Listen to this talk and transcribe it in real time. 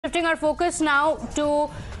Shifting our focus now to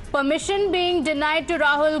permission being denied to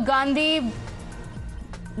Rahul Gandhi.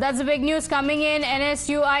 That's the big news coming in.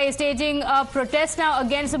 NSUI is staging a protest now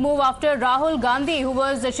against the move after Rahul Gandhi, who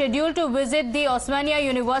was scheduled to visit the Osmania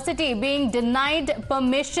University, being denied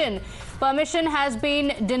permission. Permission has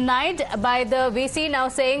been denied by the VC, now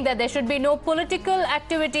saying that there should be no political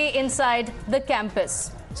activity inside the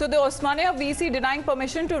campus. So the Osmania VC denying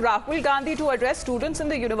permission to Rahul Gandhi to address students in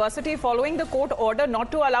the university following the court order not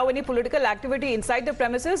to allow any political activity inside the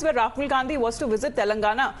premises where Rahul Gandhi was to visit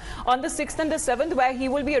Telangana on the 6th and the 7th, where he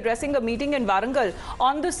will be addressing a meeting in Warangal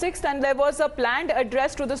on the 6th, and there was a planned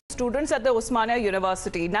address to the students at the Osmania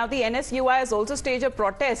University. Now the NSUI has also staged a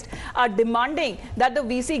protest demanding that the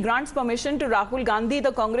VC grants permission to Rahul Gandhi,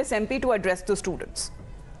 the Congress MP, to address the students.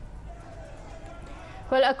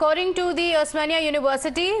 Well, according to the Osmania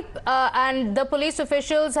University, and the police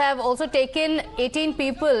officials have also taken 18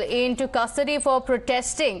 people into custody for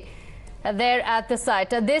protesting there at the site.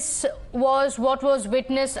 This was what was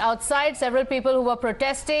witnessed outside. Several people who were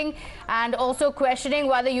protesting and also questioning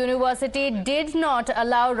why the university did not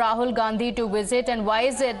allow Rahul Gandhi to visit, and why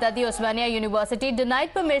is it that the Osmania University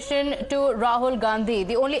denied permission to Rahul Gandhi.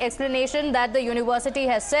 The only explanation that the university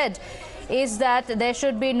has said is that there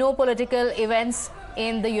should be no political events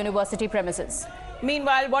in the university premises.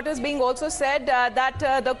 Meanwhile, what is being also said that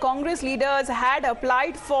the Congress leaders had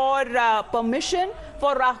applied for permission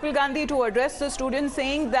for Rahul Gandhi to address the students,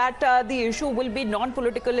 saying that the issue will be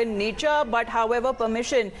non-political in nature, but however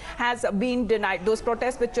permission has been denied. Those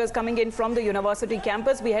protest pictures coming in from the university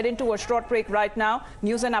campus. We head into a short break right now.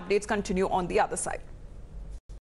 News and updates continue on the other side.